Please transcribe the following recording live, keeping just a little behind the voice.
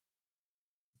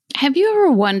Have you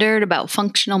ever wondered about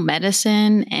functional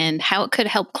medicine and how it could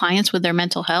help clients with their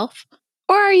mental health?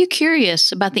 Or are you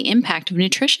curious about the impact of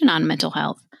nutrition on mental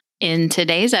health? In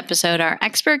today's episode, our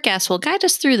expert guest will guide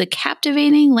us through the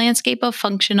captivating landscape of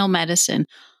functional medicine,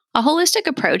 a holistic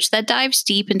approach that dives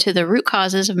deep into the root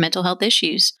causes of mental health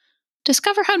issues.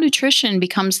 Discover how nutrition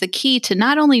becomes the key to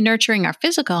not only nurturing our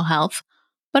physical health,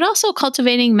 but also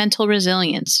cultivating mental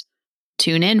resilience.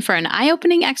 Tune in for an eye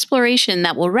opening exploration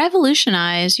that will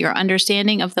revolutionize your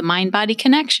understanding of the mind body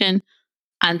connection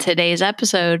on today's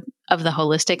episode of the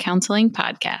Holistic Counseling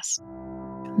Podcast.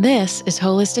 This is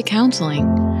Holistic Counseling,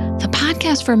 the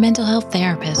podcast for mental health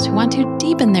therapists who want to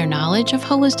deepen their knowledge of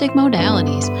holistic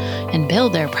modalities and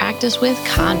build their practice with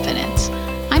confidence.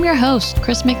 I'm your host,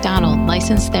 Chris McDonald,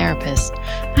 licensed therapist.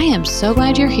 I am so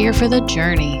glad you're here for the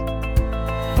journey.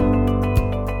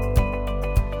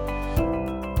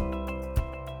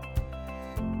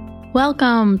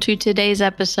 Welcome to today's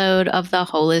episode of the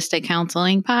Holistic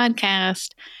Counseling Podcast.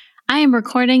 I am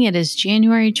recording. It is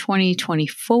January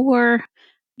 2024.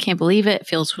 Can't believe it. It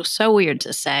feels so weird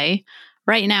to say.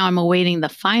 Right now, I'm awaiting the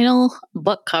final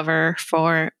book cover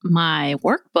for my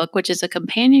workbook, which is a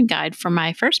companion guide for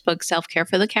my first book, Self-Care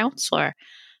for the Counselor.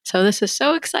 So this is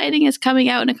so exciting. It's coming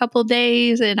out in a couple of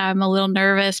days, and I'm a little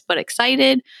nervous, but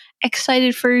excited.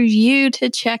 Excited for you to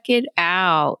check it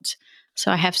out. So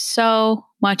I have so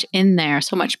much in there,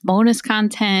 so much bonus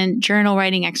content, journal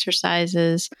writing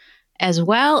exercises, as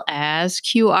well as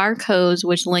QR codes,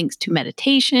 which links to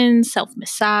meditation,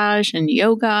 self-massage, and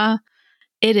yoga.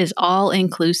 It is all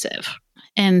inclusive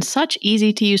and such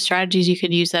easy to use strategies you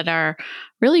can use that are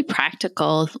really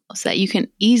practical so that you can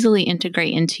easily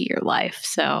integrate into your life.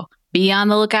 So be on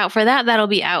the lookout for that. That'll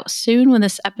be out soon when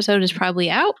this episode is probably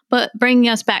out. But bringing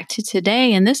us back to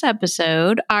today, in this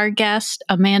episode, our guest,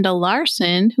 Amanda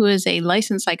Larson, who is a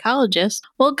licensed psychologist,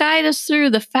 will guide us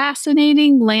through the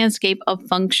fascinating landscape of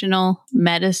functional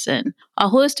medicine, a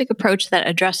holistic approach that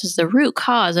addresses the root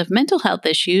cause of mental health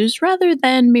issues rather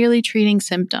than merely treating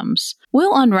symptoms.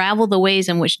 We'll unravel the ways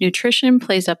in which nutrition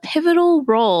plays a pivotal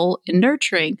role in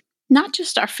nurturing not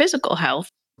just our physical health,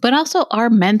 but also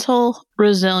our mental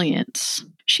resilience.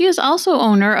 She is also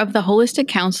owner of the Holistic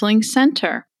Counseling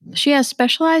Center. She has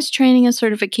specialized training and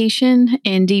certification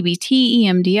in DBT,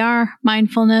 EMDR,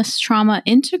 mindfulness, trauma,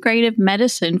 integrative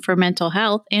medicine for mental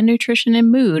health, and nutrition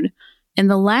and mood. In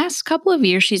the last couple of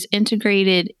years, she's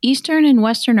integrated Eastern and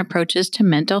Western approaches to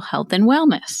mental health and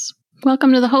wellness.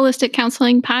 Welcome to the Holistic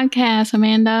Counseling Podcast,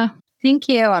 Amanda. Thank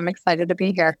you. I'm excited to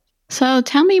be here. So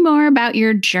tell me more about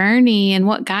your journey and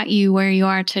what got you where you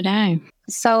are today.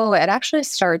 So it actually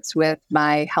starts with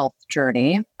my health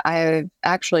journey. I've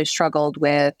actually struggled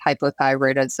with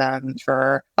hypothyroidism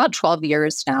for about 12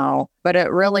 years now, but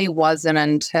it really wasn't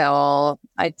until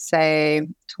I'd say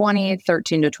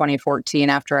 2013 to 2014,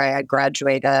 after I had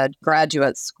graduated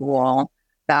graduate school,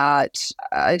 that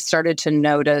I started to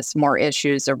notice more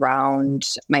issues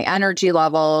around my energy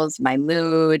levels, my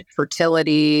mood,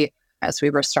 fertility, as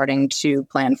we were starting to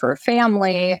plan for a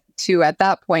family, to at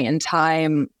that point in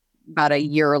time, about a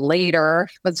year later,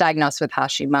 was diagnosed with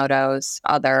Hashimoto's,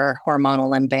 other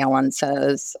hormonal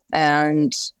imbalances.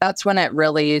 And that's when it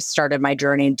really started my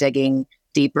journey digging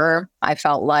deeper. I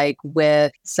felt like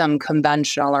with some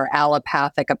conventional or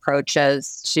allopathic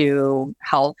approaches to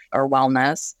health or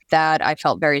wellness, that I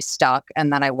felt very stuck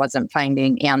and that I wasn't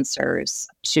finding answers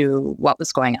to what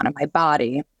was going on in my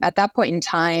body. At that point in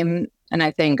time, and I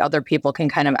think other people can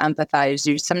kind of empathize,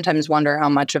 you sometimes wonder how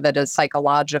much of it is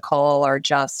psychological or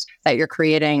just that you're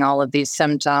creating all of these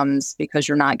symptoms because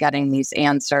you're not getting these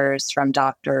answers from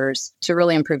doctors to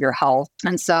really improve your health.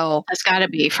 And so It's got to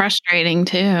be frustrating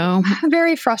too.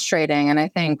 Very frustrating. And I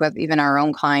think with even our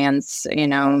own clients,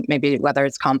 maybe whether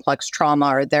it's complex trauma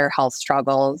or their health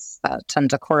struggles that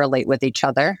tend to correlate with each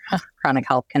other, chronic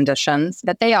health conditions,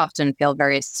 that they often feel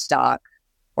very stuck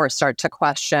or start to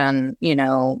question,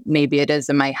 maybe it is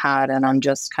in my head and I'm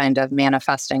just kind of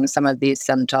manifesting some of these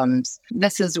symptoms.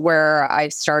 This is where I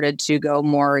started to go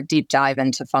more deep dive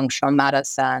into functional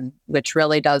medicine, which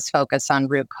really does focus on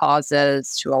root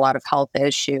causes to a lot of health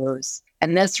issues.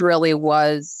 And this really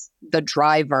was the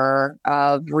driver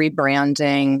of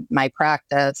rebranding my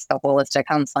practice, the Holistic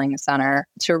Counseling Center,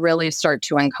 to really start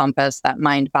to encompass that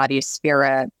mind, body,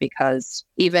 spirit, because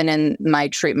even in my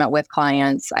treatment with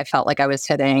clients, I felt like I was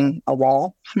hitting a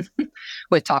wall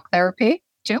with talk therapy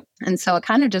too. And so it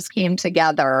kind of just came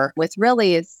together with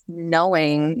really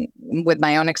knowing with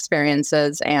my own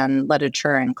experiences and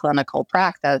literature and clinical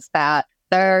practice that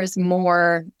there's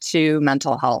more to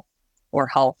mental health or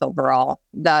health overall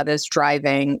that is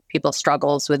driving people's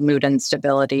struggles with mood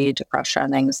instability,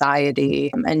 depression,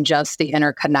 anxiety, and just the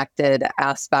interconnected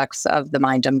aspects of the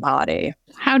mind and body.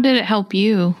 How did it help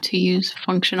you to use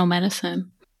functional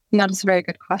medicine? That's a very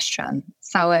good question.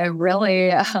 So it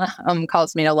really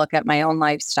caused me to look at my own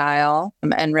lifestyle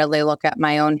and really look at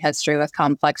my own history with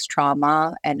complex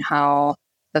trauma and how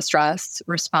the stress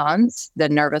response, the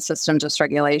nervous system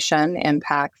dysregulation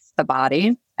impacts the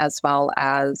body, as well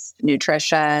as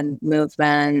nutrition,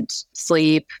 movement,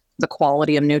 sleep, the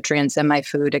quality of nutrients in my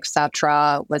food,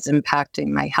 etc., was impacting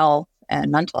my health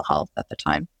and mental health at the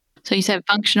time. So you said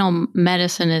functional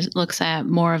medicine looks at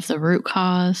more of the root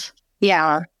cause.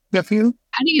 Yeah. How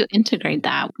do you integrate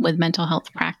that with mental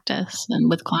health practice and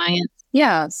with clients?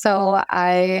 Yeah. So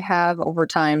I have over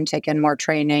time taken more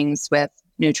trainings with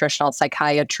nutritional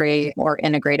psychiatry or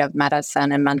integrative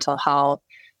medicine and mental health.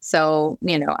 So,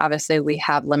 obviously we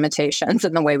have limitations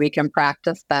in the way we can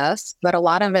practice this, but a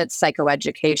lot of it's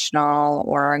psychoeducational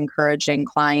or encouraging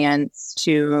clients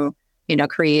to,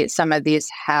 create some of these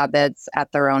habits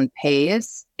at their own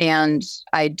pace. And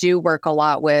I do work a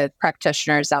lot with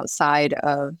practitioners outside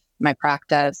of my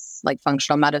practice, like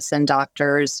functional medicine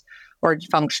doctors or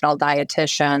functional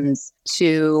dietitians,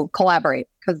 to collaborate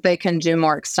because they can do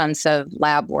more extensive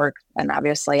lab work. And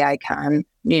obviously I can,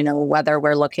 whether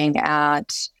we're looking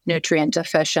at nutrient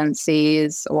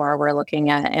deficiencies or we're looking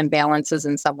at imbalances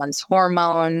in someone's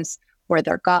hormones or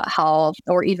their gut health,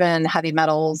 or even heavy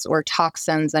metals or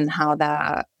toxins and how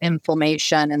that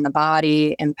inflammation in the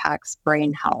body impacts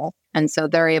brain health. And so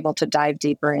they're able to dive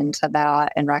deeper into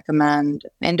that and recommend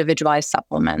individualized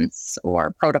supplements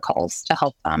or protocols to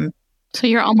help them. So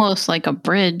you're almost like a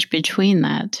bridge between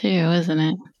that too, isn't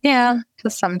it? Yeah, to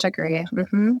some degree.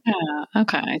 Mm-hmm. Yeah,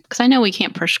 okay. Because I know we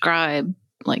can't prescribe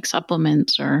like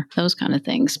supplements or those kind of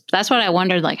things. That's what I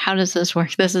wondered, like, how does this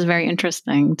work? This is very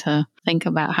interesting to think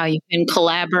about how you can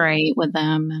collaborate with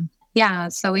them. Yeah,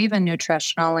 so even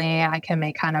nutritionally, I can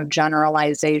make kind of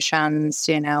generalizations,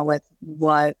 with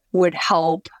what would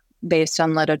help based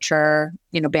on literature,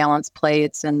 balance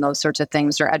plates and those sorts of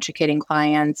things, or educating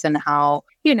clients and how,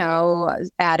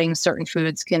 adding certain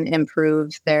foods can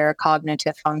improve their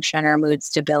cognitive function or mood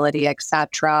stability,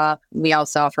 etc. We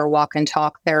also offer walk and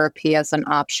talk therapy as an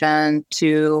option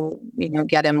to,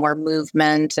 get in more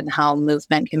movement and how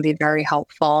movement can be very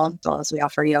helpful, as well as we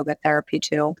offer yoga therapy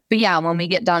too. But yeah, when we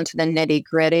get down to the nitty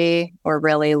gritty, we're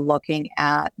really looking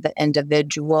at the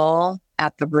individual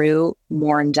at the root,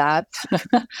 more in depth.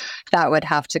 That would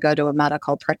have to go to a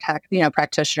medical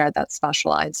practitioner that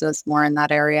specializes more in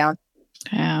that area.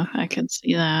 Yeah, I can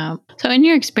see that. So in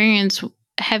your experience,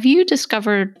 have you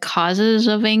discovered causes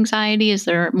of anxiety? Is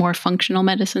there more functional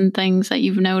medicine things that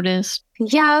you've noticed?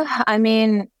 Yeah, I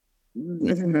mean,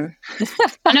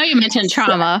 I know you mentioned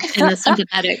trauma and the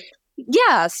sympathetic.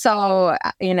 Yeah. So,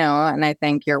 and I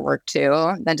think your work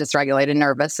too, the dysregulated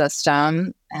nervous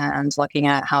system and looking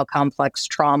at how complex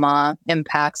trauma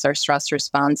impacts our stress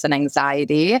response and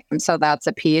anxiety. And so that's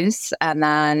a piece. And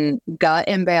then gut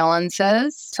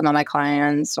imbalances, some of my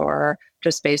clients, or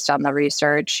just based on the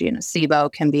research,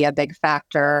 SIBO can be a big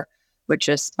factor, which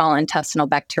is small intestinal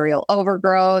bacterial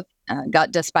overgrowth,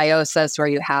 gut dysbiosis, where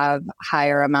you have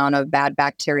higher amount of bad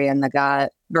bacteria in the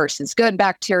gut versus good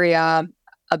bacteria.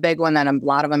 A big one that a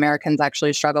lot of Americans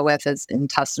actually struggle with is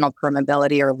intestinal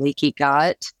permeability or leaky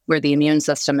gut, where the immune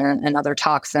system and other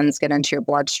toxins get into your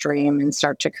bloodstream and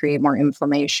start to create more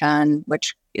inflammation,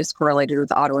 which is correlated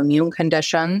with autoimmune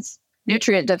conditions.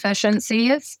 Nutrient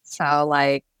deficiencies, so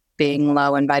like being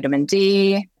low in vitamin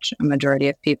D, which a majority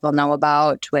of people know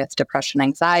about with depression,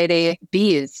 anxiety.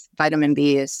 Bs, vitamin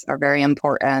Bs are very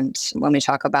important when we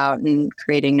talk about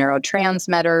creating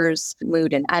neurotransmitters,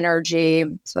 mood and energy.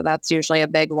 So that's usually a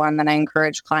big one that I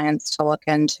encourage clients to look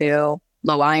into.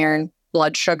 Low iron,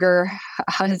 blood sugar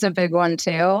is a big one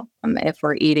too. If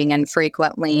we're eating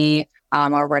infrequently,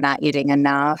 or we're not eating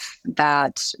enough,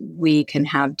 that we can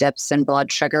have dips in blood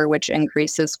sugar, which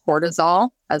increases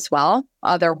cortisol as well.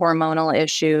 Other hormonal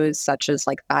issues, such as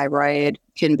like thyroid,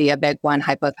 can be a big one.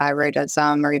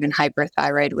 Hypothyroidism or even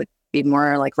hyperthyroid would be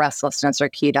more like restlessness or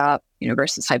keyed up,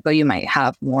 versus hypo, you might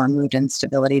have more mood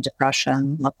instability,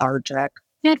 depression, lethargic.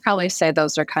 I'd probably say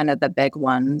those are kind of the big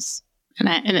ones.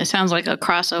 And it sounds like a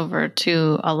crossover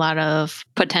to a lot of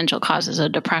potential causes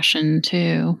of depression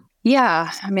too.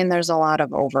 Yeah, I mean, there's a lot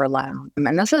of overlap.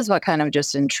 And this is what kind of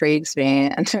just intrigues me.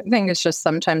 And I think it's just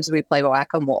sometimes we play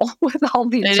whack-a-mole with all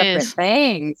these different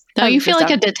things. Don't you feel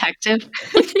like a detective?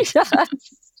 Yes.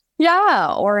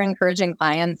 Yeah, or encouraging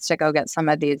clients to go get some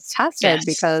of these tested Yes.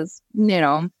 because,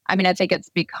 I mean, I think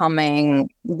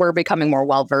we're becoming more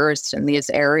well versed in these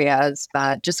areas,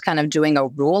 but just kind of doing a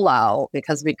rule out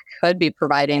because we could be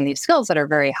providing these skills that are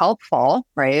very helpful,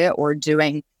 right? Or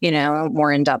doing,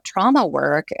 more in depth trauma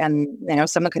work. And,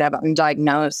 someone could have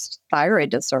undiagnosed thyroid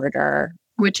disorder,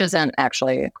 which isn't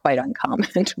actually quite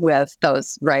uncommon with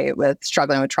those, right? With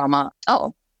struggling with trauma.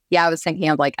 Oh, yeah, I was thinking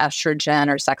of like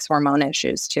estrogen or sex hormone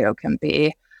issues too, can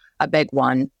be a big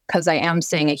one because I am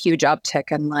seeing a huge uptick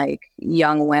in like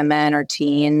young women or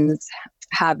teens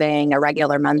having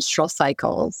irregular menstrual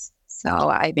cycles. So,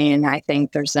 I mean, I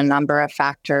think there's a number of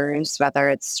factors, whether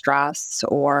it's stress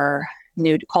or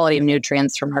quality of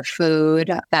nutrients from our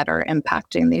food that are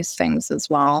impacting these things as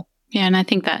well. Yeah, and I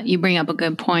think that you bring up a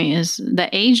good point is the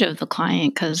age of the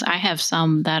client, because I have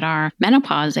some that are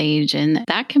menopause age, and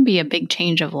that can be a big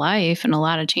change of life and a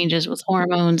lot of changes with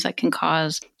hormones that can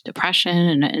cause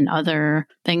depression and other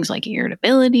things like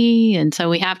irritability. And so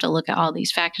we have to look at all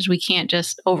these factors. We can't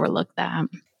just overlook that.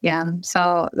 Yeah,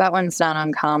 so that one's not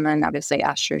uncommon. Obviously,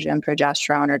 estrogen,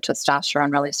 progesterone, or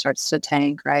testosterone really starts to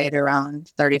tank right around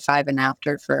 35 and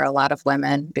after for a lot of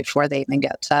women before they even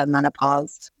get to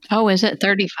menopause. Oh, is it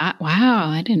 35? Wow,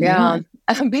 I didn't Yeah,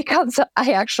 realize. because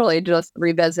I actually just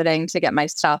revisiting to get my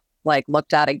stuff like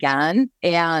looked at again.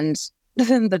 And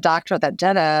then the doctor that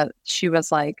did it, she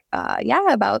was like,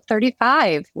 yeah, about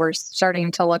 35, we're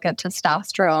starting to look at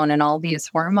testosterone and all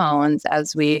these hormones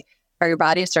or your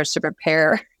body starts to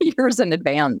prepare years in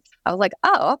advance. I was like,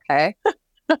 oh, okay.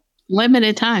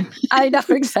 Limited time. I know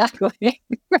exactly.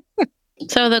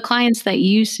 So the clients that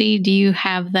you see, do you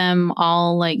have them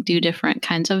all like do different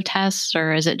kinds of tests,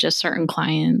 or is it just certain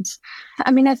clients?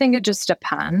 I mean, I think it just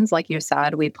depends. Like you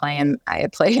said, I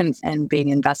play in being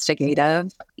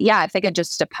investigative. Yeah, I think it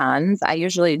just depends. I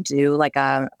usually do like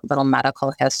a little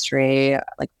medical history,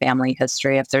 like family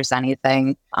history. If there's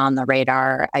anything on the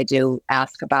radar, I do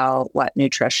ask about what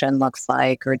nutrition looks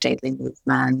like or daily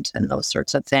movement and those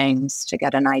sorts of things to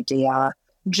get an idea.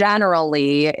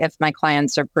 Generally, if my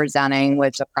clients are presenting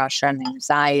with depression,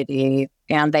 anxiety,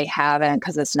 and they haven't,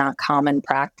 because it's not common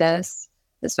practice,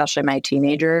 especially my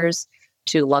teenagers,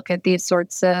 to look at these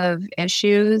sorts of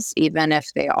issues, even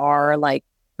if they are like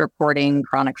reporting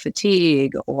chronic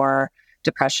fatigue or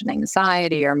depression,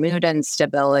 anxiety, or mood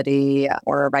instability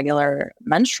or irregular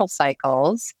menstrual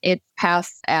cycles, it's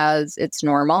passed as it's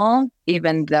normal,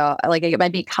 even though like it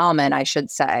might be common, I should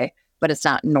say, but it's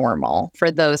not normal for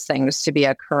those things to be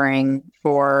occurring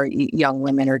for young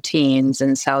women or teens.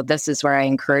 And so this is where I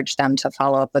encourage them to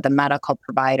follow up with a medical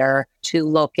provider to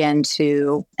look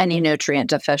into any nutrient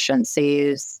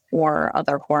deficiencies or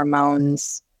other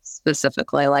hormones,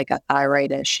 specifically like a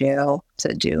thyroid issue,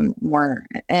 to do more.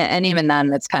 And even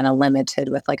then, it's kind of limited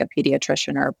with like a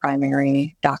pediatrician or a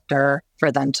primary doctor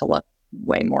for them to look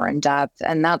way more in depth.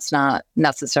 And that's not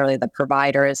necessarily the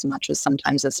provider as much as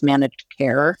sometimes it's managed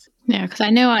care. Yeah, because I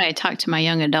know I talk to my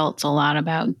young adults a lot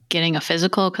about getting a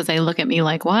physical because they look at me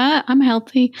like, "What? I'm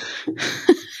healthy."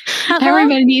 Uh-huh.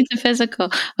 Everybody needs a physical.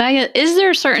 But is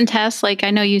there certain tests? Like I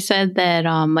know you said that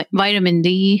like vitamin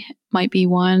D might be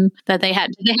one that they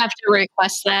had. Do they have to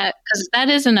request that? Because that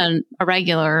isn't a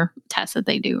regular test that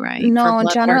they do, right? For No, blood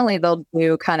work. generally they'll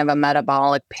do kind of a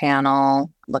metabolic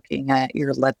panel looking at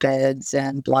your lipids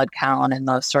and blood count and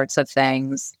those sorts of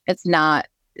things. It's not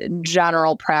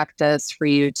general practice for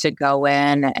you to go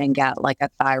in and get like a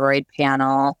thyroid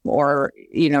panel or,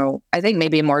 I think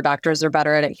maybe more doctors are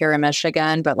better at it here in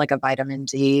Michigan, but like a vitamin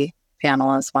D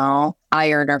panel as well.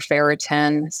 Iron or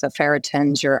ferritin. So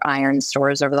ferritin's your iron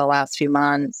stores over the last few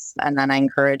months. And then I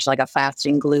encourage like a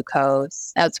fasting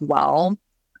glucose as well.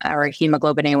 Or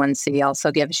hemoglobin A1C also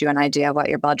gives you an idea of what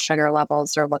your blood sugar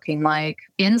levels are looking like.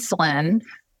 Insulin,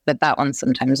 but that one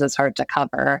sometimes is hard to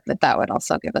cover. But that would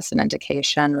also give us an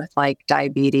indication with like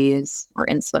diabetes or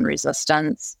insulin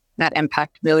resistance that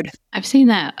impact mood. I've seen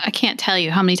that. I can't tell you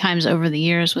how many times over the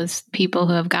years with people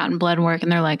who have gotten blood work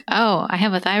and they're like, oh, I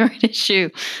have a thyroid issue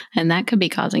and that could be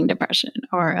causing depression.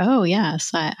 Or, oh, yes,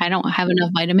 I don't have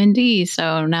enough vitamin D.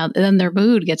 So now then their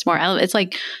mood gets more elevated. It's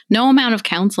like no amount of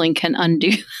counseling can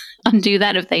undo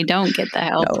that if they don't get the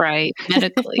help No. right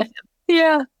medically.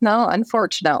 Yeah, no,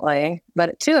 unfortunately.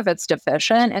 But too, if it's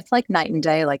deficient, it's like night and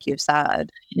day, like you said.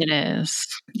 It is.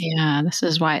 Yeah, this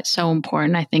is why it's so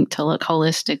important, I think, to look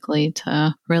holistically,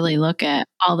 to really look at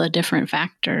all the different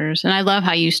factors. And I love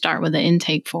how you start with the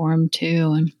intake form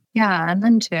too. Yeah. And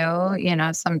then too,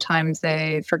 sometimes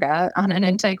they forget on an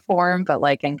intake form, but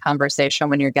like in conversation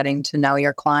when you're getting to know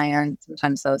your client,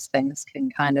 sometimes those things can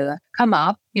kind of come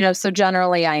up. So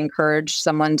generally I encourage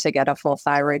someone to get a full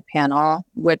thyroid panel,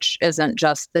 which isn't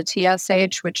just the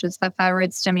TSH, which is the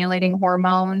thyroid stimulating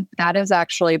hormone. That is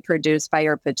actually produced by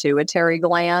your pituitary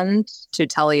gland to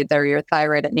tell either your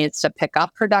thyroid it needs to pick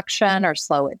up production or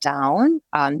slow it down.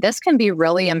 This can be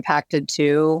really impacted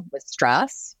too with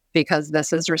stress, because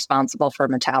this is responsible for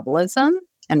metabolism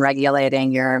and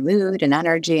regulating your mood and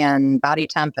energy and body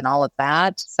temp and all of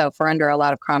that. So if we're under a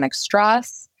lot of chronic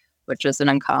stress, which isn't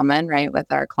uncommon, right, with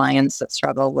our clients that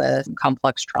struggle with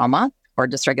complex trauma or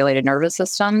dysregulated nervous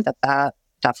system, that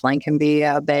definitely can be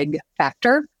a big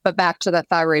factor. But back to the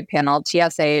thyroid panel,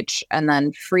 TSH, and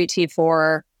then free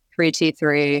T4, free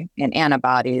T3, and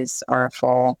antibodies are a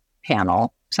full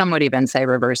panel. Some would even say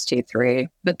reverse T3.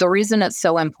 But the reason it's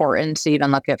so important to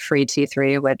even look at free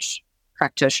T3, which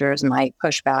practitioners might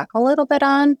push back a little bit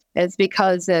on, is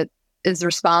because it is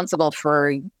responsible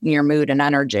for your mood and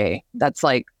energy. That's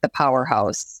like the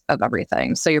powerhouse of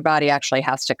everything. So your body actually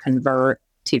has to convert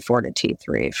T4 to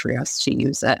T3 for us to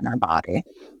use it in our body.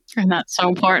 And that's so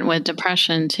important with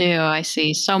depression too. I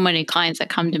see so many clients that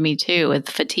come to me too with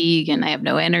fatigue and I have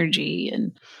no energy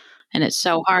and it's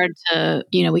so hard to,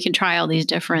 we can try all these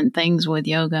different things with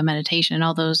yoga, meditation,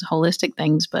 all those holistic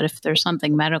things. But if there's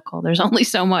something medical, there's only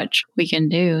so much we can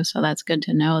do. So that's good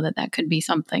to know that could be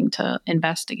something to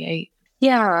investigate.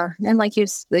 Yeah. And like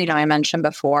I mentioned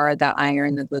before, the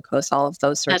iron, the glucose, all of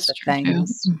those sorts That's of true too.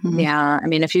 things. Mm-hmm. Yeah. I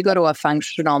mean, if you go to a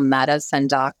functional medicine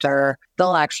doctor,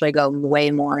 they'll actually go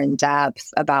way more in depth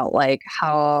about like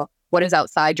what is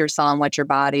outside your cell and what your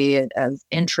body as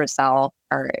intracell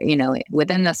or,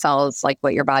 within the cells, like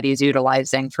what your body is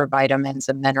utilizing for vitamins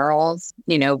and minerals,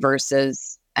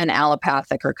 versus an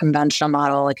allopathic or conventional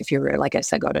model. Like if you were, like I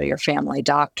said, go to your family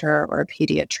doctor or a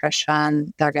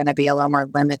pediatrician, they're going to be a little more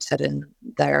limited in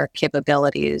their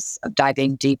capabilities of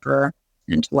diving deeper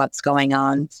into what's going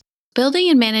on. Building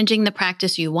and managing the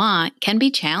practice you want can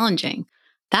be challenging.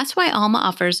 That's why Alma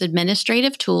offers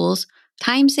administrative tools,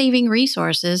 time-saving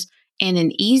resources, and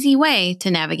an easy way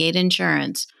to navigate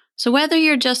insurance. So whether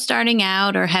you're just starting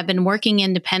out or have been working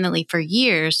independently for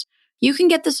years, you can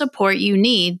get the support you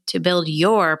need to build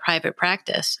your private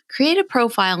practice. Create a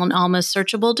profile in Alma's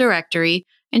searchable directory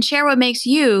and share what makes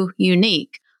you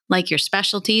unique, like your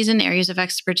specialties and areas of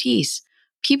expertise.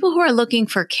 People who are looking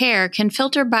for care can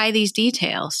filter by these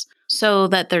details so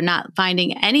that they're not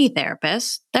finding any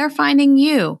therapist, they're finding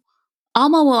you.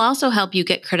 Alma will also help you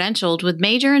get credentialed with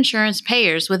major insurance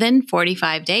payers within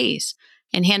 45 days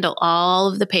and handle all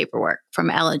of the paperwork from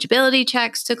eligibility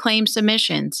checks to claim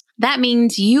submissions. That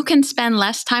means you can spend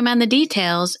less time on the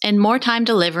details and more time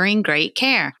delivering great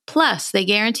care. Plus, they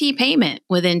guarantee payment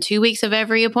within 2 weeks of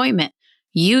every appointment.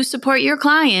 You support your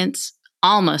clients,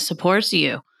 Alma supports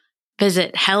you.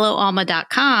 Visit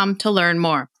helloalma.com to learn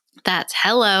more. That's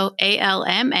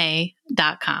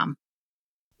helloalma.com.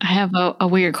 I have a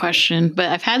weird question, but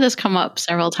I've had this come up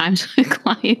several times with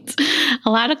clients.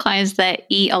 A lot of clients that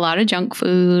eat a lot of junk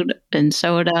food and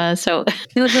soda. So,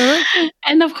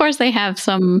 and of course, they have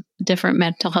some different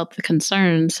mental health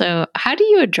concerns. So, how do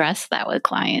you address that with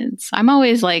clients? I'm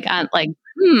always like, how do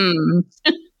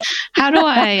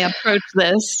I approach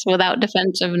this without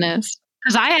defensiveness?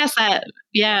 Because I ask that,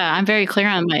 yeah, I'm very clear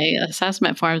on my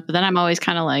assessment forms, but then I'm always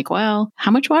kind of like, well,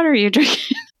 how much water are you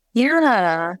drinking?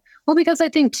 Yeah. Well, because I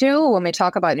think too, when we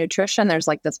talk about nutrition, there's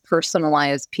like this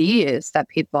personalized piece that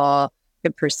people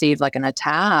could perceive like an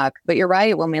attack. But you're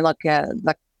right. When we look at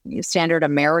the standard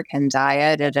American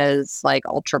diet, it is like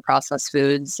ultra processed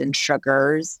foods and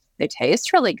sugars. They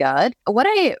taste really good. What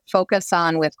I focus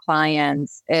on with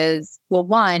clients is, well,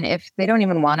 one, if they don't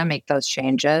even want to make those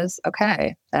changes,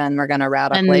 okay, then we're going to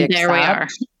radically And there we are.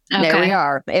 Okay. There we Okay.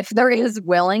 are. If there is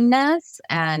willingness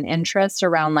and interest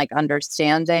around like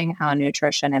understanding how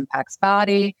nutrition impacts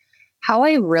body, how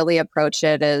I really approach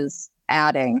it is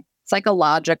adding.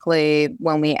 Psychologically,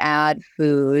 when we add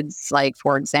foods, like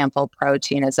for example,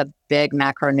 protein is a big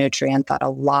macronutrient that a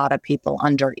lot of people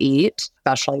undereat,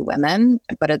 especially women,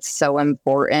 but it's so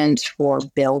important for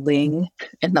building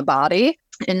in the body.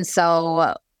 And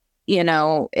so,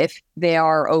 if they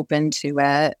are open to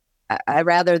it,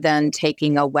 rather than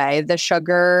taking away the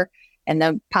sugar and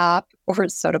the pop or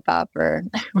soda pop or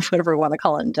whatever we want to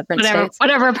call it in different states.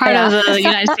 Whatever part of the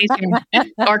United States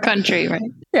or country, right?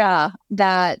 Yeah,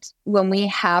 that when we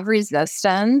have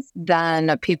resistance,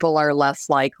 then people are less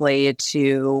likely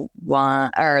to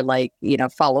want or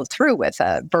follow through with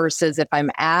it versus if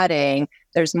I'm adding,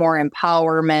 there's more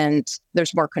empowerment,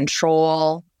 there's more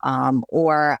control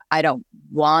or I don't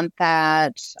want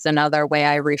that. It's another way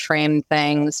I reframe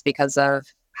things because of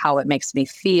how it makes me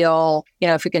feel.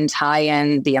 If you can tie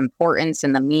in the importance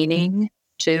and the meaning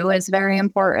too is very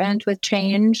important with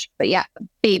change. But yeah,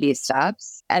 baby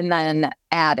steps and then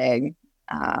adding.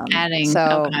 Okay.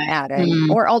 Adding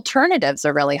or alternatives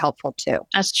are really helpful too.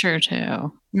 That's true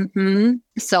too. Mm-hmm.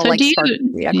 So like,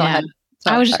 go ahead.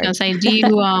 I was just going to say, do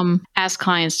you ask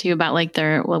clients too about like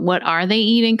what are they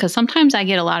eating? Because sometimes I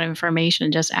get a lot of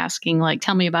information just asking like,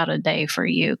 tell me about a day for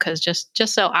you. Because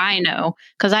just so I know,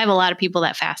 because I have a lot of people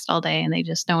that fast all day and they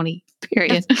just don't eat,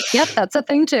 period. Yep, that's a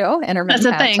thing too.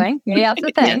 Intermittent fasting. Yeah, that's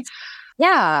a thing. Yes.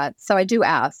 Yeah. So I do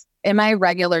ask in my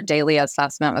regular daily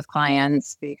assessment with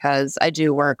clients, because I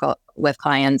do work with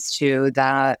clients too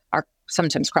that are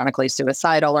sometimes chronically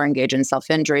suicidal or engage in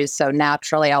self-injuries. So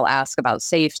naturally, I'll ask about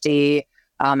safety.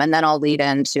 And then I'll lead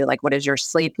into like, what does your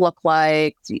sleep look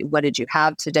like? What did you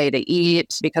have today to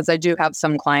eat? Because I do have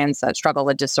some clients that struggle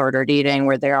with disordered eating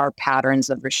where there are patterns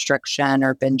of restriction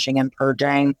or binging and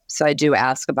purging. So I do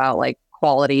ask about like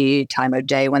quality time of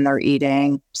day when they're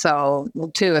eating. So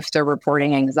too, if they're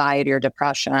reporting anxiety or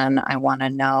depression, I want to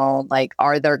know like,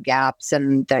 are there gaps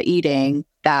in the eating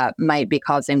that might be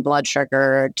causing blood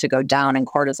sugar to go down and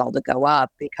cortisol to go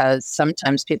up? Because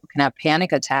sometimes people can have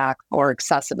panic attack or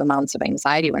excessive amounts of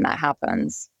anxiety when that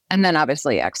happens. And then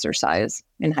obviously exercise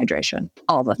and hydration,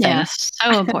 all the things. Yes,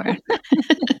 so important.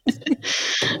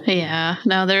 Yeah,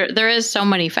 no, there is so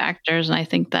many factors. And I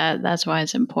think that's why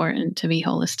it's important to be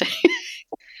holistic.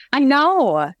 I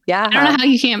know. Yeah. I don't know how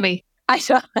you can't be.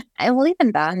 Well,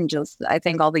 even then, just I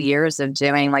think all the years of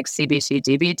doing like CBT,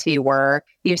 DBT work,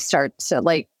 you start to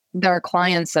like, there are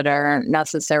clients that aren't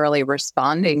necessarily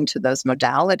responding to those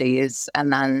modalities.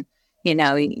 And then,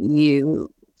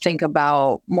 you think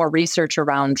about more research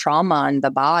around trauma in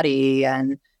the body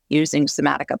and using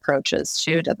somatic approaches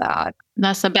too to that.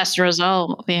 That's the best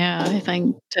result. Yeah, I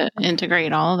think to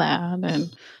integrate all that.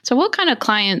 And so what kind of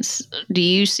clients do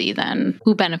you see then?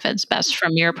 Who benefits best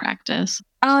from your practice?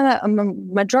 A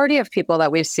majority of people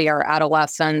that we see are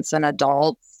adolescents and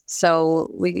adults. So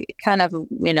we kind of,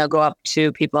 go up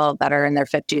to people that are in their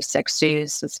 50s,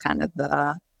 60s. It's kind of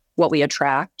what we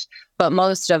attract. But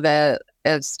most of it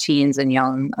is teens and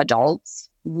young adults.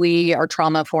 We are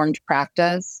trauma-informed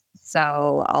practice.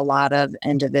 So a lot of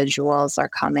individuals are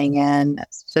coming in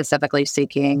specifically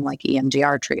seeking like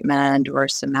EMDR treatment or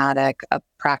somatic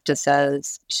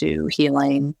practices to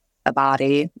healing the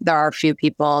body. There are a few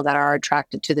people that are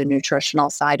attracted to the nutritional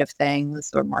side of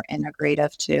things or more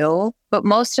integrative too. But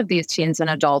most of these teens and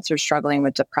adults are struggling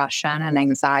with depression and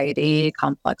anxiety,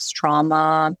 complex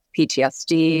trauma,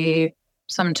 PTSD,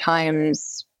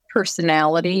 sometimes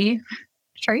personality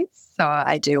traits. So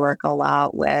I do work a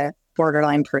lot with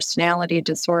borderline personality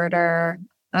disorder.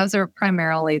 Those are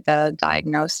primarily the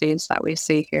diagnoses that we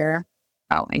see here.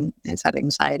 Oh, is that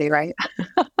anxiety, right?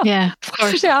 Yeah, of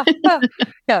course. Yeah.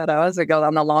 No, as we go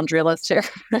on the laundry list here.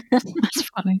 That's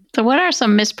funny. So what are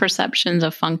some misperceptions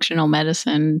of functional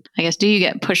medicine? I guess, do you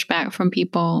get pushback from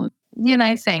people?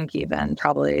 I think even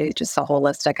probably just the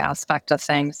holistic aspect of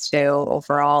things too,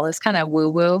 overall is kind of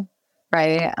woo-woo,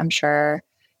 right? I'm sure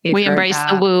we embrace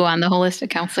the woo on the Holistic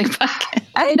Counseling Podcast.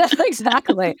 I know,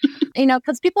 exactly.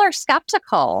 Because people are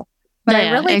skeptical. But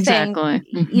I really think,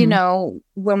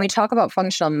 when we talk about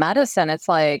functional medicine, it's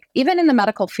like, even in the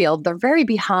medical field, they're very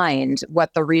behind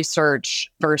what the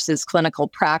research versus clinical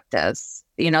practice.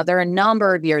 They're a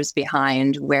number of years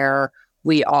behind where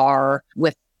we are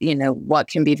with, what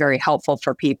can be very helpful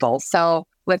for people. So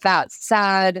with that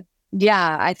said,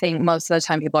 yeah, I think most of the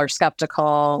time people are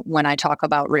skeptical when I talk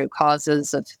about root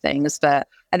causes of things. But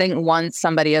I think once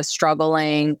somebody is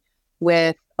struggling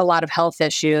with a lot of health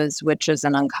issues, which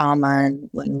isn't uncommon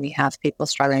when we have people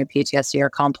struggling with PTSD or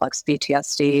complex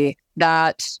PTSD,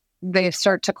 that they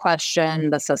start to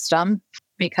question the system,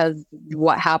 because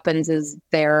what happens is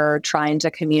they're trying to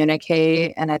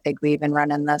communicate. And I think we even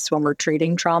run in this when we're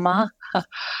treating trauma.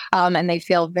 And they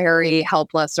feel very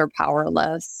helpless or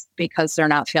powerless because they're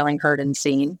not feeling heard and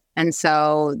seen. And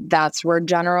so that's where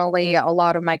generally a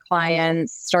lot of my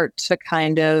clients start to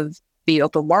kind of be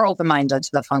more open-minded to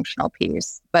the functional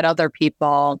piece. But other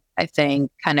people, I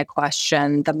think, kind of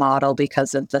question the model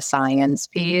because of the science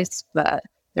piece. But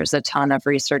there's a ton of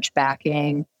research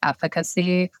backing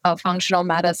efficacy of functional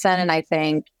medicine. And I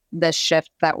think the shift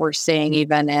that we're seeing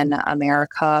even in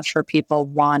America for people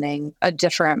wanting a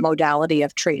different modality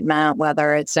of treatment,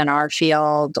 whether it's in our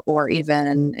field or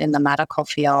even in the medical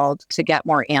field, to get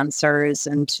more answers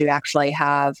and to actually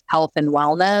have health and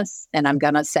wellness. And I'm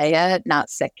going to say it, not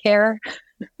sick care.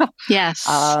 Yes.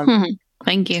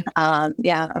 Thank you.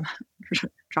 Yeah.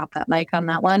 drop that mic on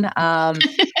that one.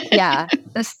 Yeah,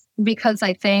 this because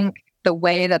I think the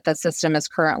way that the system is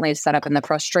currently set up and the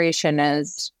frustration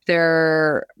is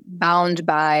they're bound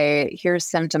by here's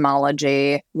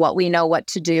symptomology. What we know what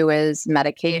to do is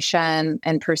medication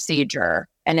and procedure.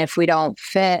 And if we don't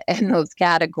fit in those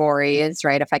categories,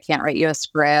 right, if I can't write you a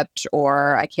script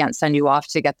or I can't send you off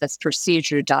to get this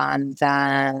procedure done,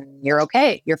 then you're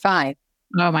okay. You're fine.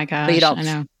 Oh my But you gosh, don't I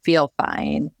know. feel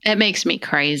fine. It makes me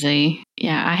crazy.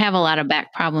 Yeah, I have a lot of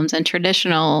back problems, and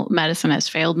traditional medicine has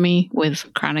failed me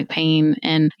with chronic pain.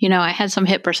 And, I had some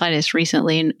hip bursitis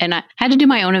recently, and I had to do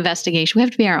my own investigation. We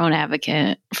have to be our own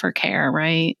advocate for care,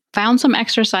 right? Found some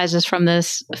exercises from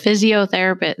this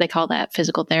physiotherapist. They call that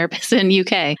physical therapist in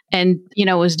UK. And,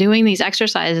 was doing these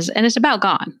exercises, and it's about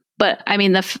gone. But I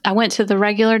mean, I went to the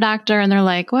regular doctor and they're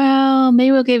like, well,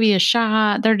 maybe we'll give you a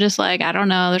shot. They're just like, I don't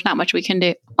know. There's not much we can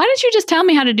do. Why don't you just tell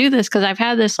me how to do this? Because I've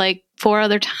had this like 4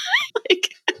 other times.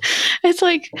 It's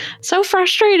like so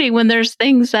frustrating when there's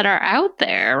things that are out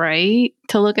there, right?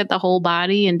 To look at the whole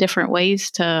body and different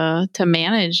ways to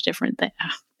manage different things.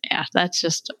 Yeah, that's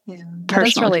just That's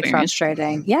personal really experience.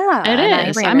 frustrating. Yeah. It And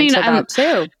is. I I ran mean, into that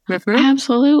too.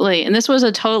 absolutely. And this was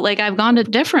a total, like I've gone to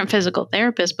different physical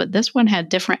therapists, but this one had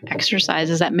different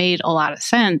exercises that made a lot of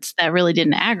sense that really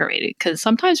didn't aggravate it. Because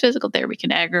sometimes physical therapy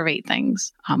can aggravate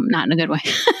things, not in a good way,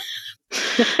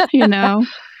 you know?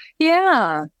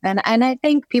 Yeah. And I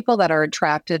think people that are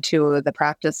attracted to the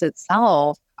practice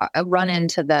itself run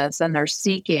into this and they're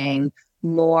seeking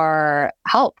more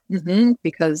help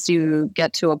because you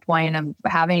get to a point of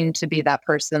having to be that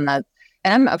person that,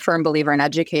 and I'm a firm believer in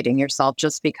educating yourself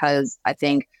just because I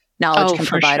think knowledge can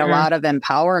For provide a sure. lot of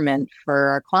empowerment for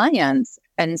our clients.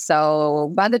 And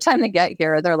so by the time they get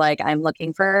here, they're like, I'm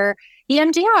looking for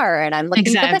EMDR and I'm looking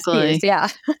for this Exactly. piece. Yeah.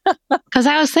 Because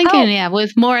I was thinking,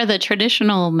 with more of the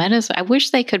traditional medicine, I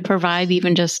wish they could provide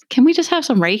even can we just have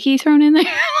some Reiki thrown in there?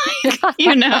 Why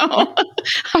do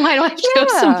I have to go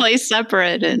someplace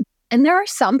separate? And there are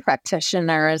some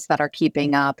practitioners that are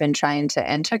keeping up and trying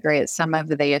to integrate some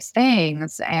of these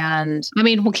things. And I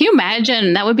mean, can you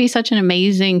imagine? That would be such an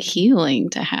amazing healing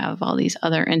to have all these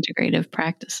other integrative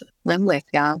practices. I'm with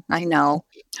you. I know.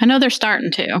 I know they're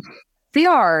starting to. They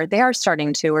are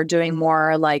starting to. We're doing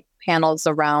more like panels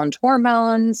around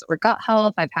hormones or gut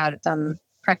health. I've had some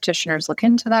practitioners look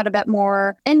into that a bit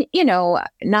more. And,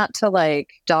 not to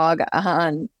like dog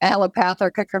on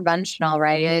allopathic or conventional,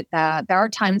 right? There are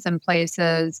times and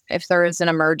places, if there is an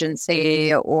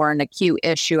emergency or an acute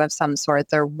issue of some sort,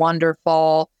 they're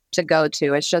wonderful to go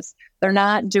to. It's just they're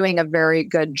not doing a very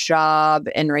good job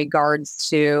in regards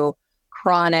to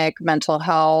chronic mental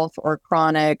health or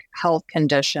chronic health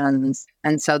conditions.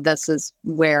 And so this is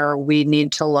where we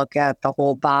need to look at the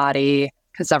whole body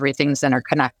because everything's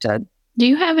interconnected. Do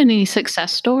you have any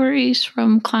success stories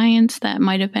from clients that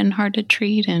might have been hard to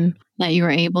treat and that you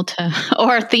were able to,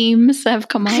 or themes that have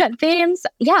come up? Themes,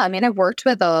 yeah. I mean, I've worked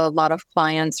with a lot of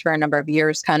clients for a number of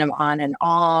years, kind of on and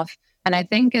off. And I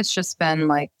think it's just been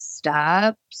like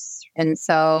steps. And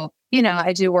so,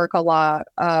 I do work a lot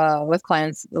with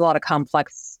clients, a lot of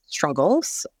complex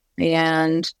struggles.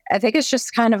 And I think it's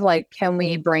just kind of like, can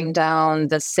we bring down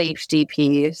the safety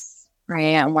piece, right?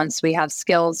 And once we have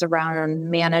skills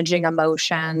around managing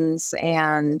emotions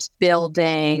and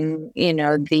building,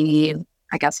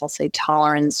 I guess I'll say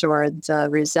tolerance or the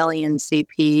resiliency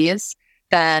piece,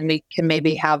 then we can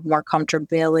maybe have more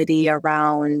comfortability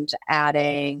around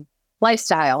adding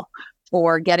lifestyle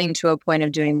or getting to a point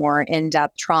of doing more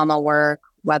in-depth trauma work,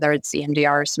 whether it's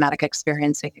EMDR, somatic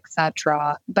experiencing, et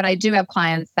cetera. But I do have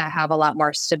clients that have a lot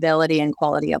more stability and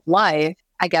quality of life.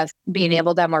 I guess being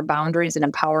able to have more boundaries and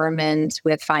empowerment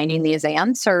with finding these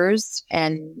answers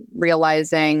and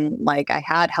realizing like I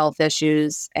had health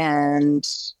issues and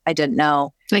I didn't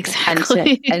know.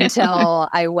 Exactly. Until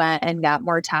I went and got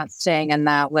more testing. And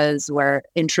that was where,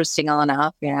 interestingly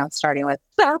enough, starting with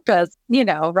therapists,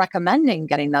 recommending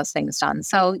getting those things done.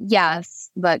 So yes,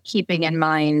 but keeping in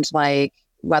mind, like,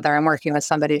 whether I'm working with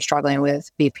somebody struggling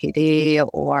with BPD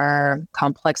or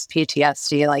complex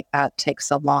PTSD, like that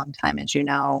takes a long time, as you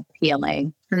know,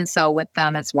 healing. And so with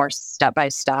them, it's more step by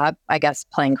step, I guess,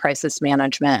 playing crisis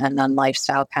management and then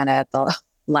lifestyle kind of at the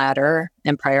ladder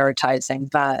and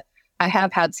prioritizing. But I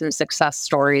have had some success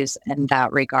stories in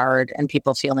that regard and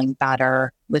people feeling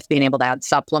better with being able to add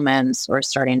supplements or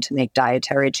starting to make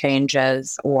dietary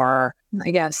changes or,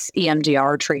 I guess,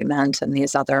 EMDR treatment and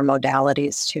these other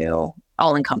modalities too.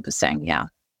 All encompassing, yeah.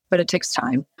 But it takes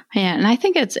time. Yeah, and I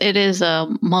think it is a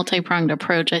multi-pronged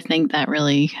approach. I think that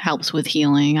really helps with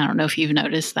healing. I don't know if you've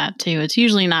noticed that too. It's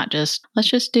usually not just, let's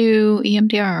just do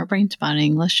EMDR or brain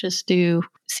spotting. Let's just do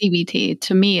CBT,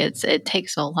 to me, it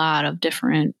takes a lot of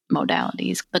different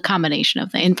modalities, the combination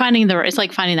of things, and it's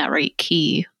like finding that right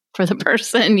key for the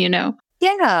person,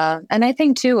 Yeah. And I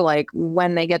think too, like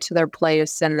when they get to their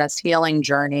place in this healing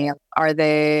journey, are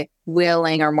they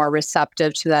willing or more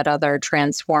receptive to that other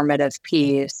transformative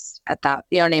piece at that?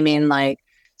 You know what I mean? Like,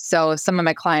 so some of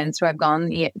my clients who I've gone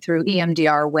through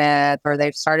EMDR with, or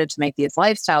they've started to make these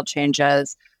lifestyle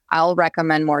changes, I'll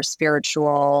recommend more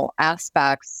spiritual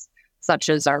aspects, such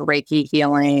as our Reiki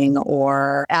healing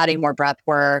or adding more breath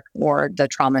work or the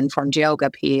trauma informed yoga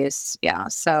piece. Yeah.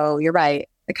 So you're right.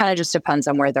 It kind of just depends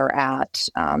on where they're at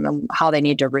and how they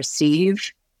need to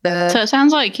receive So the. it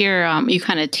sounds like you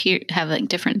kind of have like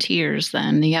different tiers.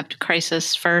 Then you have to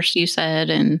crisis first, you said,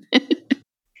 and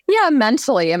Yeah,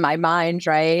 mentally in my mind,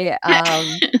 right?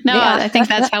 no, Yeah. I think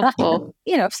that's helpful.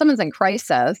 If someone's in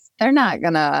crisis, they're not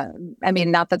gonna, I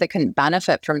mean, not that they couldn't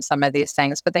benefit from some of these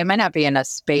things, but they might not be in a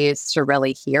space to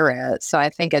really hear it. So I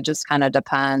think it just kind of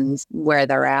depends where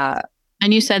they're at.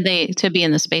 And you said to be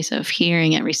in the space of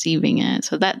hearing it, receiving it.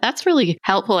 So that's really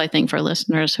helpful, I think, for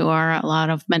listeners who are a lot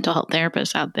of mental health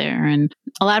therapists out there, and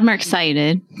a lot of them are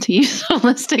excited to use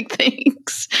holistic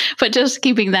things. But just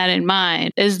keeping that in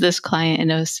mind, is this client in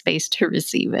a space to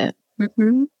receive it?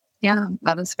 Mm-hmm. Yeah,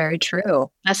 that is very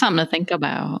true. That's something to think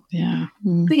about. Yeah.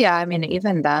 But yeah, I mean,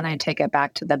 even then, I take it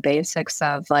back to the basics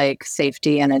of like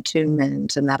safety and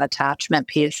attunement and that attachment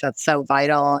piece that's so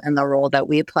vital in the role that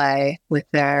we play with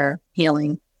their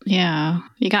healing. Yeah.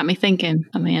 You got me thinking,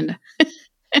 Amanda.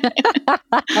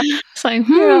 It's like,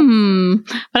 Yeah.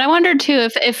 But I wonder too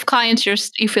if clients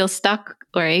you feel stuck,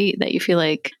 right? That you feel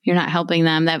like you're not helping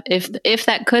them. That if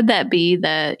that be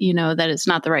that that it's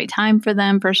not the right time for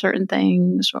them for certain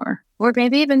things, or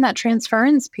maybe even that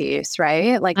transference piece,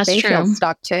 right? Like that's they feel true.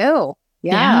 stuck too.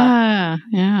 Yeah.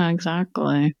 Yeah,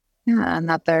 exactly. Yeah.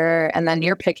 And then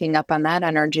you're picking up on that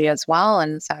energy as well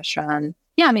in session.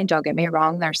 Yeah. I mean, don't get me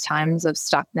wrong. There's times of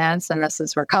stuckness, and this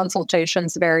is where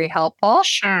consultation's very helpful.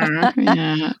 Sure.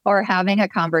 Yeah. Or having a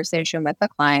conversation with the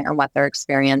client and what they're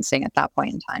experiencing at that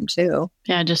point in time too.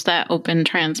 Yeah, just that open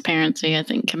transparency, I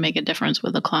think, can make a difference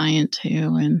with a client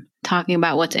too, and talking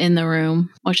about what's in the room,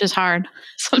 which is hard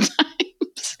sometimes.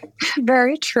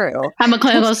 Very true. I'm a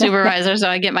clinical supervisor, so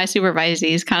I get my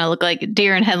supervisees kind of look like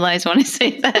deer in headlights when I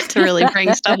say that to really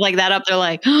bring stuff like that up. They're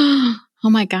like, oh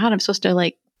my God, I'm supposed to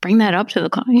like bring that up to the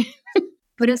client.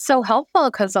 But it's so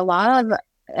helpful because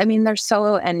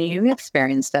and you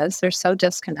experienced this, they're so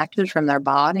disconnected from their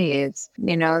bodies,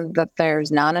 that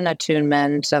there's not an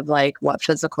attunement of like what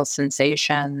physical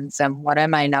sensations and what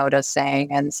am I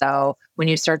noticing. And so when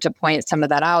you start to point some of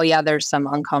that out, yeah, there's some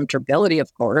uncomfortability,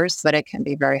 of course, but it can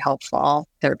be very helpful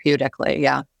therapeutically.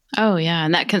 Yeah. Oh yeah.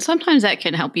 And sometimes that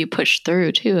can help you push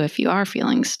through too if you are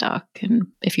feeling stuck, and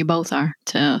if you both are,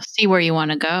 to see where you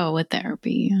want to go with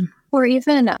therapy. Or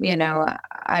even, I'm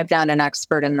not an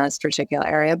expert in this particular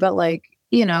area, but like,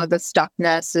 the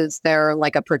stuckness, is there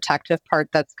like a protective part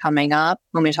that's coming up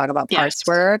when we talk about parts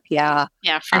work? Yeah.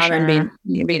 Yeah, for And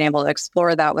sure. being able to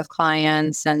explore that with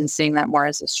clients and seeing that more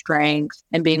as a strength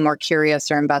and being more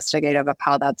curious or investigative of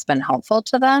how that's been helpful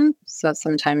to them. So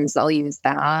sometimes I'll use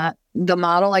that. The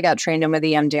model I got trained in with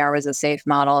EMDR was a safe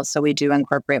model. So we do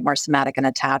incorporate more somatic and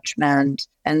attachment.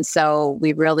 And so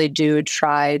we really do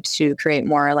try to create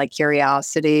more like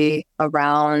curiosity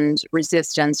around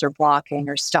resistance or blocking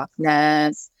or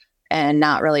stuckness, and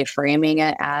not really framing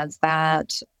it as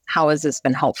that. How has this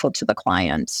been helpful to the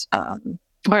client?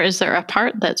 Or is there a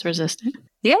part that's resistant?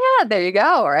 Yeah, there you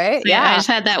go. Right. So, Yeah. I just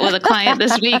had that with a client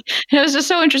this week. And it was just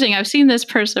so interesting. I've seen this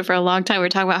person for a long time. We were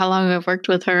talking about how long I've worked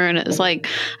with her. And it was like,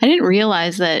 I didn't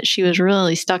realize that she was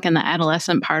really stuck in the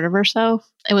adolescent part of herself.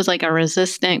 It was like a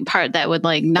resistant part that would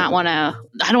like not want to,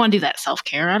 I don't want to do that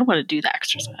self-care. I don't want to do that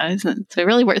exercise. And so I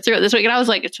really worked through it this week. And I was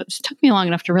like, it took me long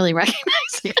enough to really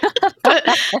recognize it, but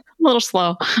a little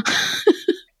slow.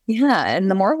 Yeah. And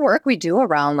the more work we do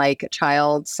around like a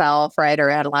child self, right, or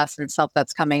adolescent self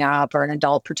that's coming up, or an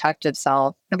adult protective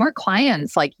self, the more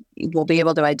clients like will be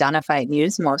able to identify and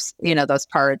use most, those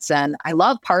parts. And I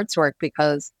love parts work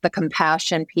because the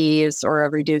compassion piece or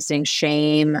reducing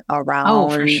shame around. Oh,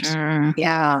 for sure.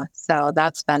 Yeah. So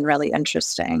that's been really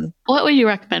interesting. What would you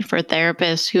recommend for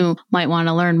therapists who might want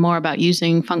to learn more about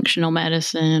using functional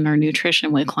medicine or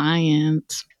nutrition with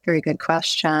clients? Very good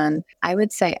question. I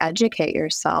would say educate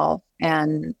yourself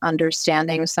and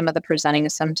understanding some of the presenting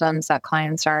symptoms that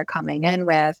clients are coming in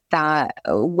with, that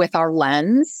with our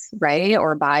lens, right,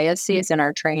 or biases in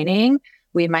our training,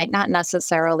 we might not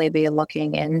necessarily be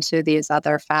looking into these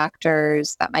other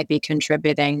factors that might be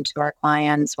contributing to our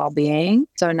clients' well-being.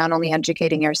 So not only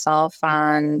educating yourself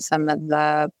on some of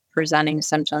the presenting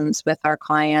symptoms with our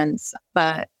clients.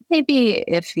 But maybe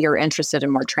if you're interested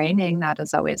in more training, that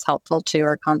is always helpful too,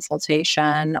 or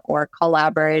consultation or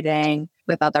collaborating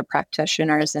with other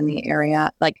practitioners in the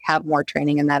area, like have more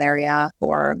training in that area,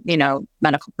 or,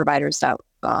 medical providers that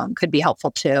could be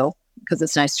helpful too, because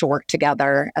it's nice to work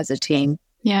together as a team.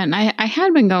 Yeah, and I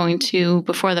had been going to,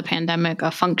 before the pandemic, a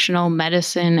functional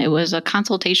medicine. It was a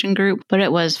consultation group, but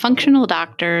it was functional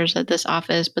doctors at this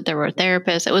office, but there were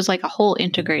therapists. It was like a whole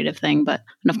integrative thing. And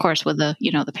of course, with the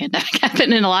pandemic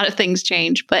happened and a lot of things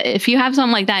changed. But if you have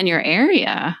something like that in your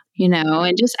area,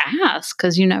 and just ask,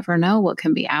 because you never know what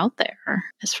can be out there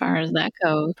as far as that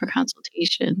goes for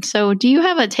consultation. So do you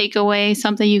have a takeaway,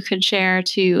 something you could share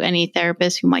to any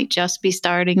therapists who might just be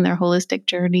starting their holistic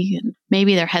journey and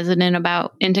maybe they're hesitant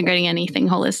about integrating anything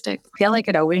holistic? I feel like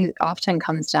it always often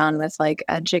comes down with like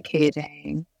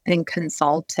educating and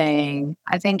consulting.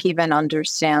 I think even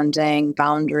understanding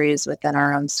boundaries within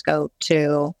our own scope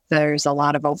too. There's a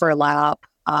lot of overlap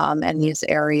in these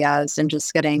areas, and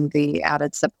just getting the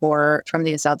added support from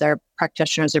these other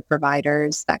practitioners or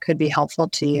providers that could be helpful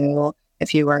to you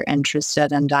if you were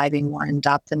interested in diving more in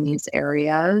depth in these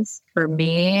areas. For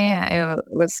me, it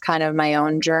was kind of my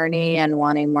own journey and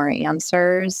wanting more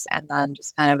answers, and then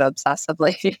just kind of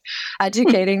obsessively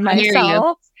educating I hear you.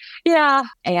 myself. Yeah.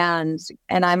 And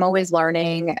I'm always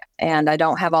learning, and I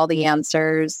don't have all the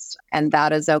answers, and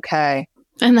that is okay.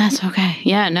 And that's okay.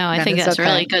 Yeah, no, I That think is that's a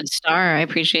really okay. good start. I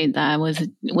appreciate that.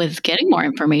 With getting more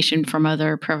information from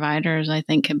other providers, I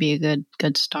think could be a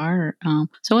good start.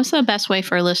 So what's the best way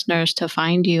for listeners to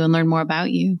find you and learn more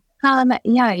about you?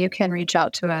 Yeah, you can reach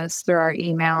out to us through our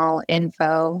email,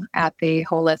 info at the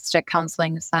Holistic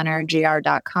Counseling Center,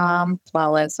 gr.com, as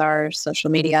well as our social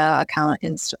media account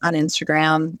on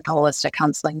Instagram, Holistic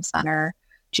Counseling Center,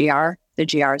 gr. The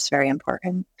gr is very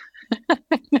important.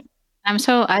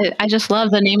 I just love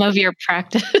the name of your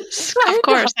practice. Of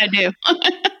course I do. A lot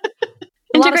of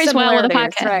Integrates well with a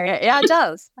similarities, podcast. right? Yeah, it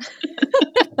does.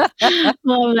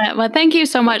 Love that. Well, thank you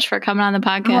so much for coming on the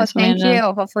podcast, Thank Amanda. you.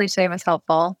 Hopefully today was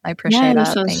helpful. I Yeah, appreciate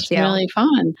this it. was Thank you. really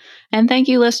fun. And thank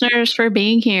you, listeners, for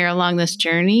being here along this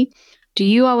journey. Do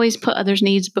you always put others'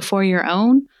 needs before your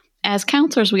own? As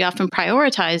counselors, we often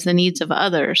prioritize the needs of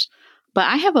others. But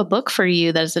I have a book for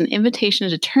you that is an invitation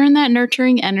to turn that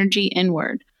nurturing energy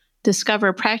inward.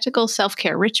 Discover practical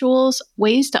self-care rituals,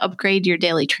 ways to upgrade your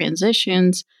daily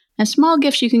transitions, and small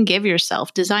gifts you can give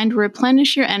yourself designed to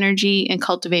replenish your energy and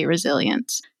cultivate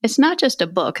resilience. It's not just a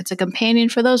book, it's a companion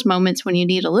for those moments when you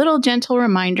need a little gentle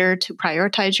reminder to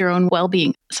prioritize your own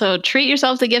well-being. So treat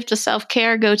yourself the gift of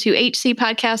self-care. Go to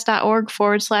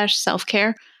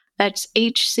hcpodcast.org/self-care. That's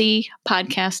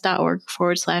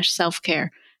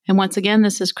hcpodcast.org/self-care. And once again,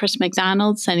 this is Chris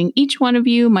McDonald sending each one of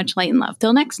you much light and love.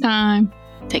 Till next time,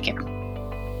 take care.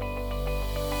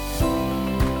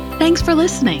 Thanks for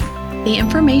listening. The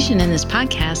information in this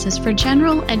podcast is for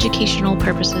general educational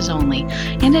purposes only,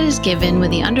 and it is given with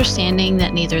the understanding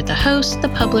that neither the host, the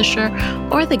publisher,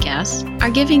 or the guests are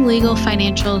giving legal,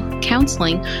 financial,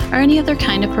 counseling, or any other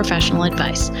kind of professional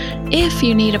advice. If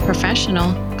you need a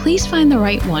professional, please find the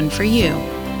right one for you.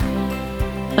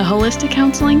 The Holistic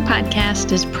Counseling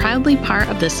Podcast is proudly part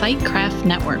of the Sightcraft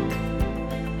Network.